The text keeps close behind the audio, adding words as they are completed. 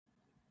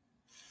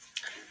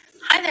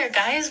there,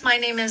 guys. My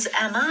name is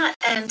Emma,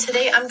 and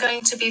today I'm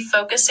going to be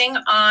focusing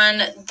on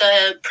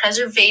the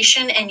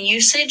preservation and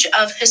usage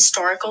of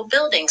historical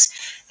buildings.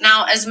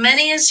 Now, as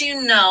many as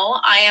you know,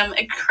 I am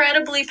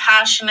incredibly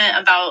passionate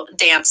about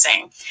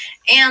dancing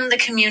and the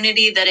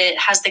community that it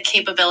has the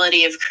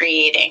capability of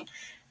creating.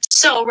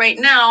 So right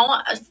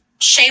now, a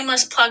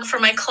shameless plug for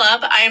my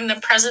club. I am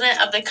the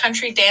president of the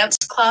Country Dance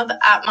Club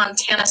at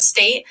Montana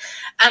State,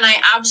 and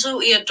I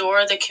absolutely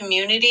adore the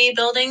community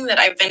building that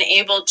I've been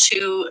able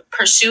to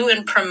pursue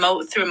and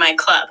promote through my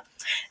club.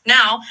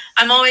 Now,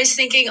 I'm always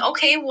thinking,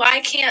 okay,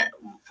 why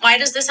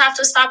does this have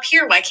to stop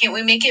here? Why can't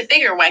we make it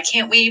bigger? Why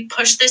can't we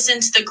push this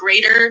into the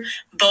greater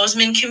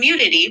Bozeman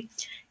community?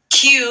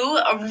 Cue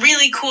a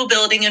really cool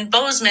building in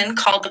Bozeman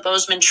called the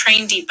Bozeman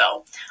Train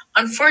Depot.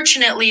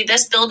 Unfortunately,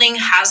 this building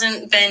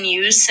hasn't been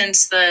used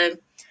since the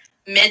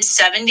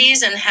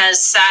mid-70s and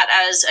has sat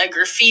as a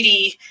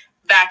graffiti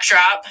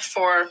backdrop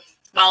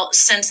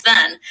since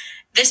then.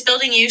 This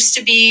building used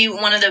to be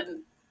one of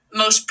the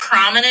most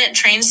prominent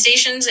train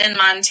stations in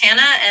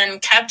Montana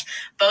and kept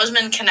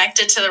Bozeman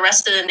connected to the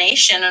rest of the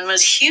nation and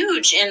was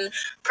huge in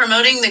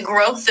promoting the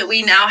growth that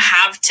we now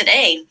have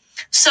today.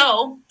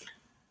 So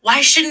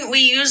why shouldn't we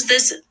use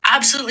this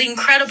absolutely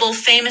incredible,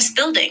 famous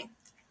building?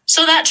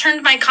 So that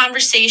turned my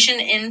conversation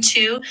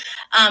into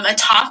a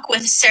talk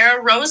with Sarah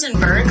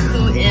Rosenberg,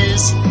 who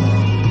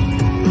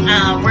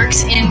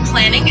works in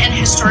planning and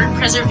historic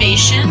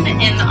preservation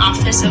in the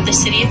office of the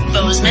city of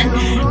Bozeman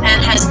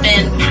and has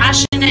been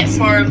passionate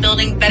for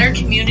building better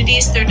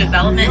communities through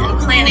development and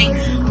planning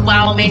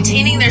while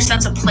maintaining their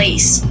sense of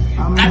place.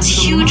 That's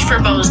huge for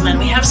Bozeman.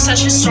 We have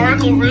such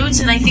historical roots,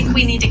 and I think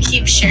we need to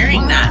keep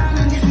sharing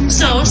that.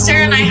 So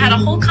Sarah and I had a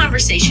whole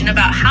conversation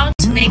about how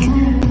to make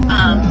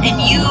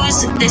and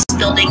use this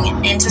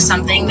building into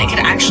something that could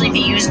actually be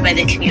used by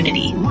the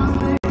community.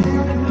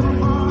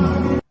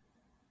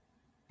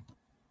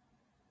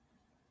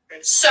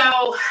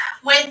 So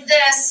with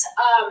this,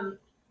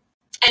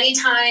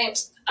 anytime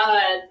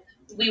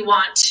we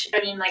want,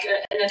 an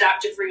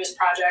adaptive reuse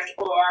project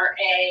or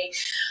a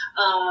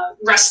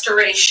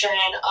restoration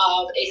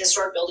of a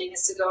historic building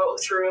is to go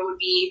through, it would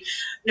be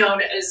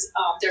known as,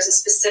 there's a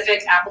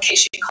specific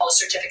application called a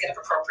certificate of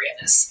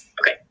appropriateness.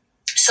 Okay.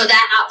 So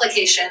that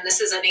application, this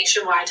is a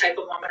nationwide type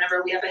of one.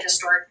 Whenever we have when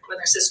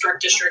there's historic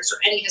districts or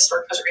any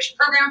historic preservation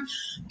program,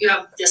 you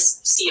have this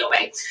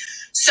COA.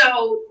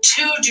 So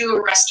to do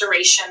a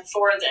restoration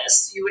for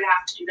this, you would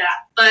have to do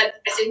that.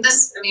 But I think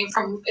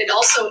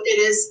it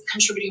is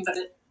contributing, but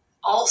it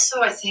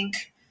also, I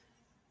think,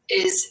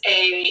 is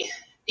it's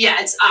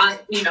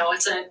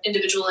an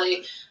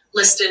individually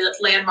listed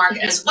landmark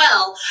as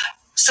well.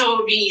 So it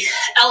would be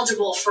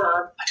eligible for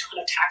a ton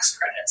of tax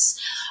credits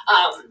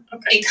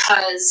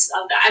because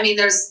of that.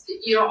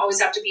 You don't always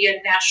have to be a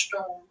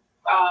national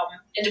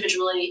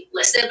individually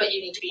listed, but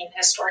you need to be in a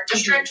historic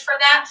district for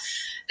that.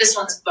 This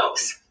one's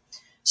both.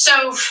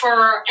 So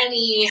for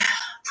any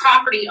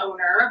property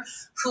owner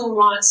who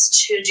wants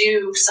to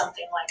do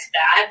something like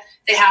that,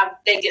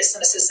 they get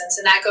some assistance,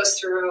 and that goes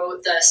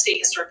through the State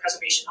Historic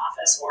Preservation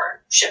Office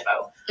or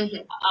SHPO.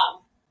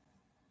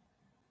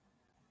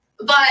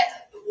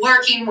 But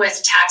working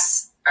with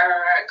tax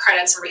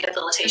credits or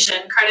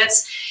rehabilitation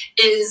credits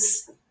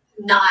is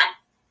not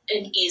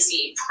an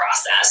easy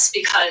process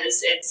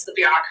because it's the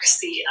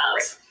bureaucracy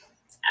of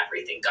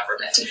everything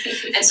government.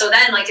 And so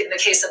then, like in the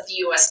case of the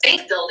U.S.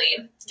 Bank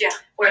building,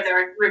 where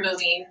they're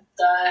removing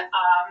the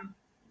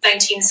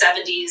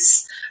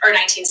 1970s or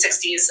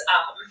 1960s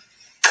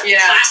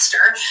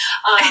plaster,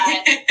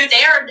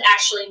 they're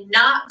actually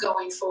not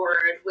going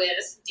forward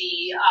with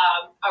the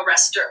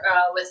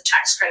with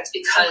tax credits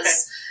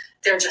because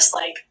they're just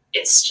like,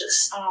 it's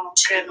just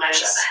too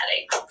much of a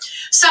headache.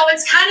 So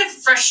it's kind of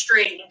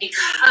frustrating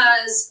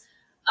because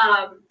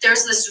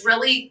there's this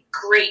really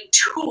great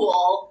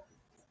tool,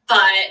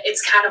 but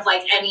it's kind of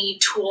like any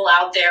tool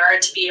out there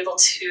to be able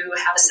to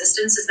have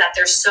assistance, is that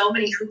there's so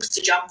many hoops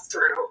to jump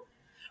through,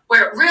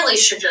 where it really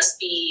should just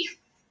be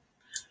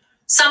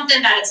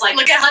something that it's like,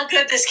 look at how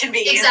good this can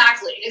be.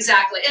 Exactly. And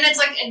it's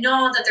like, I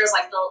know that there's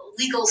like the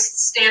legal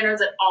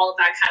standards and all of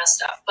that kind of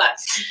stuff, but.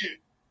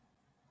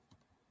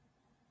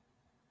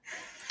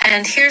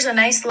 And here's a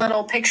nice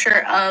little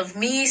picture of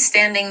me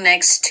standing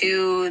next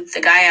to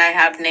the guy I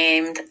have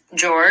named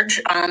George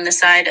on the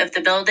side of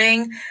the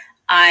building.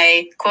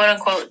 I, quote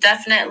unquote,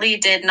 definitely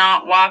did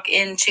not walk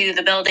into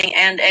the building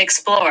and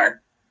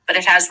explore, but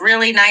it has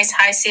really nice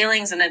high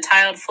ceilings and a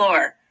tiled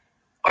floor.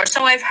 Or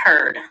so I've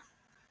heard.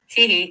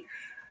 Hee.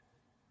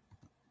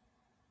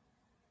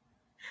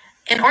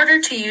 In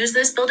order to use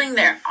this building,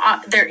 there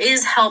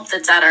is help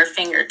that's at our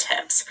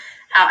fingertips.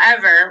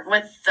 However,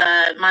 with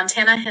the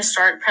Montana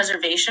Historic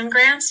Preservation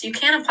Grants, you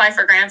can apply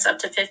for grants up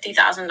to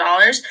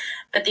 $50,000,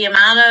 but the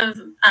amount of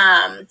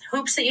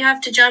hoops that you have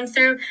to jump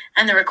through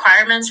and the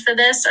requirements for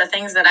this are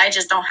things that I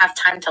just don't have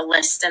time to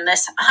list in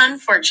this,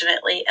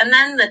 unfortunately. And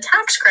then the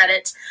tax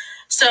credits.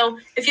 So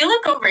if you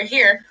look over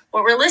here,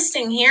 what we're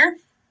listing here,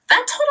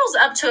 That totals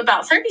up to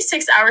about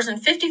 36 hours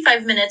and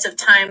 55 minutes of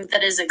time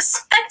that is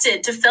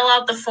expected to fill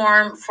out the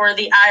form for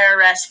the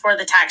IRS for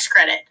the tax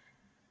credit.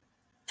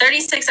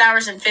 36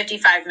 hours and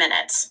 55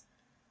 minutes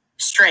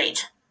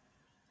straight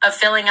of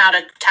filling out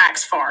a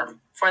tax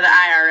form for the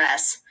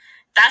IRS.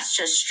 That's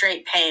just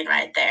straight pain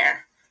right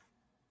there.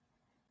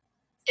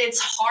 It's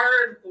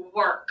hard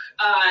work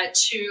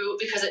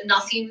because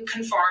nothing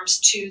conforms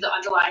to the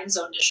underlying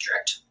zone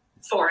district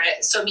for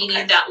it. So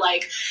meaning that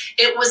like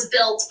it was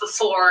built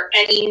before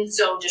any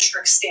zone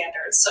district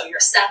standards. So your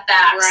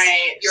setbacks,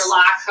 your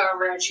lot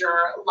coverage,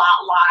 your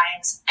lot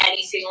lines,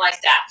 anything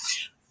like that.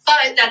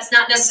 But that's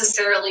not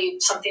necessarily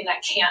something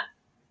that can't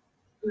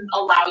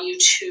allow you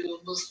to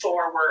move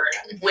forward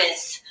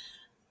with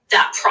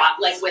that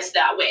with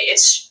that way.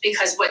 It's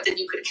because what then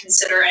you could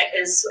consider it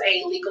is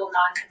a legal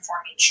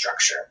non-conforming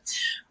structure,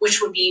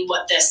 which would be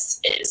what this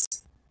is.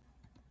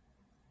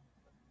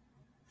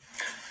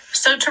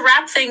 So to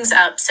wrap things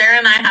up, Sarah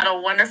and I had a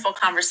wonderful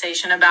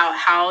conversation about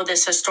how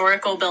this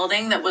historical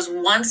building that was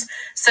once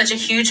such a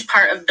huge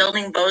part of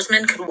building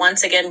Bozeman could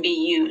once again be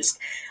used.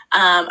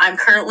 I'm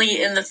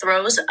currently in the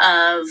throes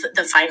of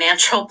the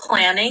financial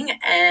planning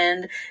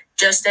and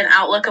just an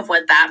outlook of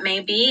what that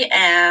may be,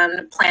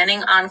 and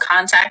planning on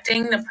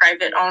contacting the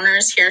private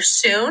owners here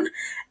soon.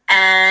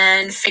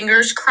 And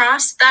fingers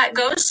crossed that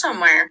goes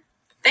somewhere.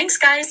 Thanks,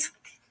 guys.